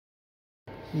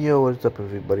Yo, what's up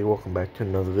everybody? Welcome back to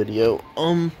another video.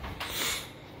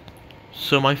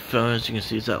 So my phone, as you can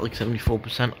see, is at like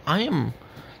 74%.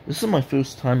 This is my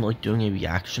first time like doing a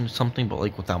reaction to something, but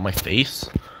like without my face.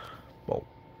 Well,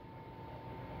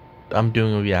 I'm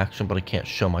doing a reaction, but I can't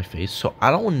show my face. So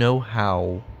I don't know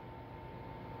how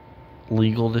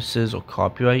legal this is or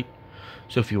copyright.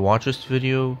 So if you watch this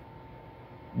video,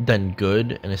 then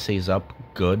good, and it stays up,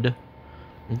 good.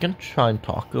 I'm gonna try and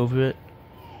talk over it.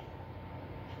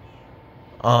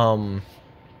 I'm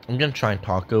gonna try and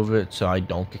talk over it so I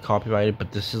don't get copyrighted,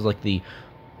 but this is like the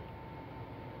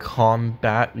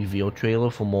Kombat reveal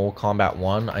trailer for Mortal Kombat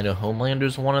 1. I know Homelander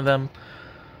is one of them,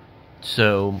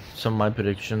 so some of my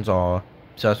predictions are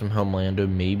aside from Homelander,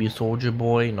 maybe Soldier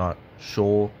Boy, not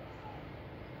sure.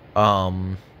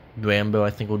 Rambo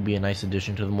I think would be a nice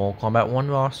addition to the Mortal Kombat 1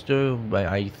 roster, but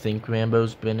I think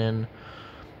Rambo's been in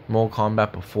Mortal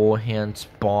Kombat beforehand.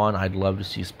 Spawn, I'd love to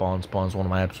see Spawn. Spawn's one of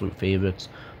my absolute favorites.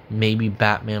 Maybe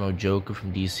Batman or Joker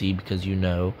from DC, because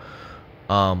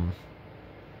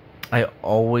I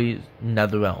always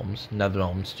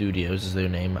NetherRealms Studios is their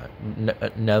name.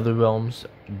 NetherRealms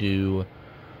do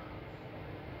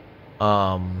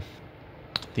the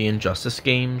Injustice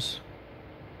games,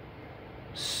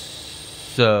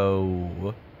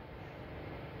 so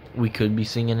we could be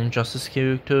seeing an Injustice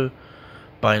character.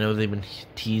 But I know they've been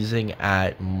teasing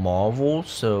at Marvel,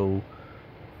 so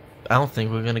I don't think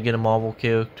we're gonna get a Marvel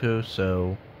character,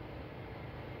 so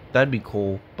that'd be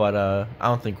cool. But I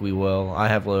don't think we will. I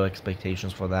have low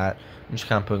expectations for that. I'm just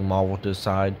kind of putting Marvel to the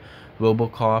side.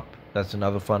 RoboCop, that's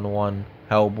another fun one.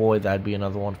 Hellboy, that'd be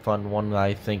another fun one that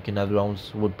I think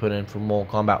NetherRealms would put in for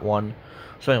Mortal Kombat 1.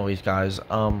 So anyways, guys,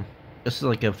 this is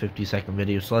like a 50-second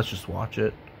video, so let's just watch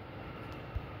it.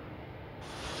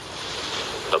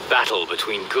 The battle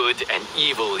between good and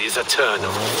evil is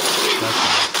eternal.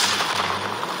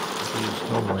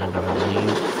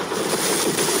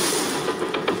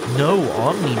 No,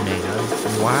 Omni-Man.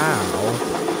 Wow.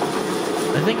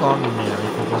 I think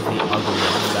Omni-Man was the other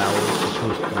one that was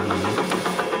supposed to be.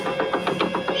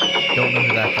 Don't know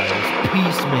who that guy is.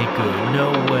 Peacemaker.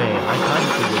 No way. I kind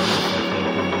of figured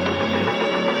Peacemaker would be here.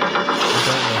 I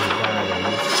don't know who that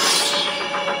is.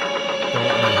 Don't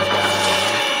know who that is.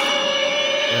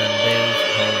 And there's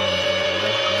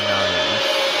Homelander.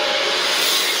 Nice.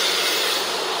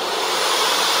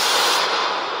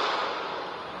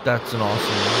 That's an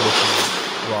awesome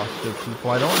looking roster of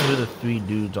people. I don't know who the three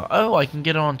dudes are. Oh, I can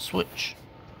get it on Switch.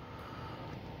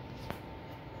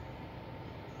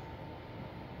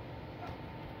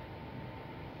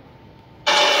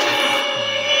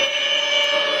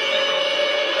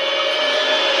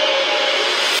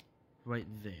 Right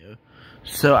there.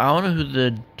 So I don't know who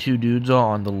the two dudes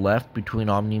are on the left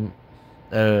between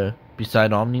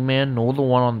beside Omni-Man, nor the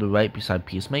one on the right beside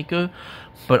Peacemaker.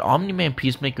 But Omni-Man,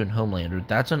 Peacemaker, and Homelander,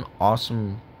 that's an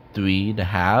awesome three to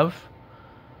have.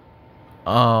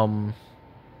 I'm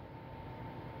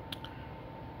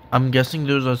guessing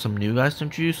those are some new guys to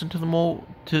introduce into the world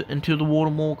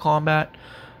of Mortal Kombat.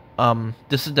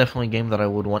 This is definitely a game that I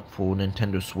would want for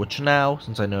Nintendo Switch now,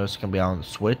 since I know it's gonna be out on the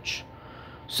Switch.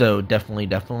 So definitely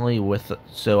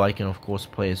so I can of course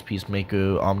play as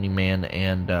Peacemaker, Omni-Man,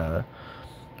 and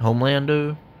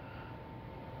Homelander.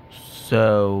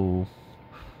 So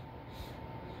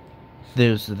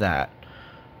there's that.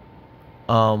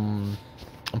 I'm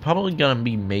probably gonna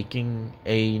be making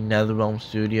a NetherRealm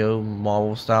Studio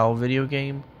Marvel style video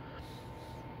game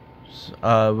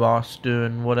roster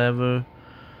and whatever.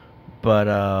 But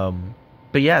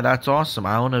yeah, that's awesome.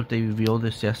 I don't know if they revealed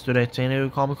this yesterday at San Diego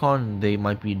Comic-Con. They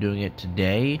might be doing it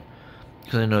today,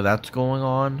 because I know that's going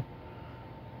on.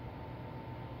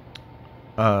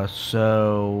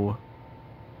 So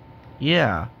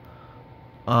yeah.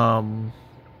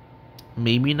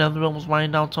 Maybe NetherRealms might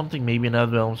announce something. Maybe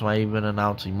NetherRealms might even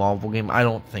announce a Marvel game. I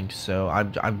don't think so.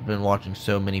 I've been watching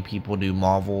so many people do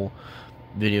Marvel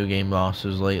video game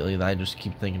rosters lately that I just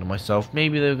keep thinking to myself,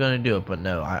 maybe they're gonna do it, but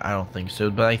no, I don't think so.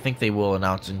 But I think they will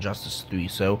announce Injustice 3.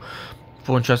 So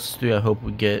for Injustice 3, I hope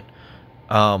we get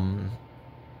Homelander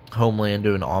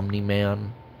and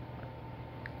Omni-Man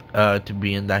to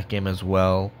be in that game as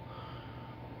well.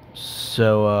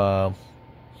 So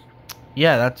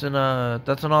yeah, that's an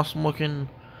awesome looking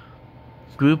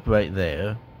group right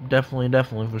there. Definitely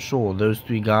for sure. Those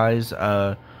three guys,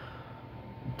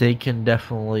 they can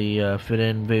definitely fit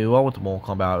in very well with the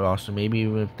Mortal Kombat roster. Maybe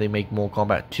even if they make Mortal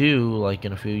Kombat 2, like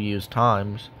in a few years'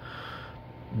 times,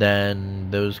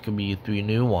 then those could be three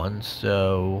new ones.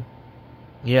 So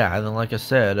yeah, and then like I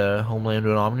said,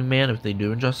 Homelander and Omni-Man, if they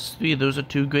do Injustice 3, those are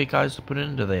two great guys to put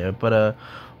into there. But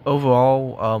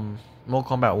overall,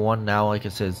 Mortal Kombat 1 now, like I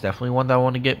said, is definitely one that I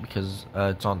want to get because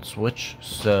it's on Switch.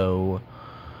 So,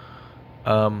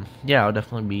 yeah, I'll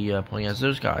definitely be playing as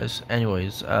those guys.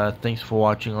 Anyways, thanks for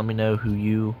watching. Let me know who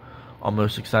you are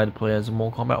most excited to play as in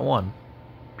Mortal Kombat 1.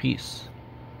 Peace.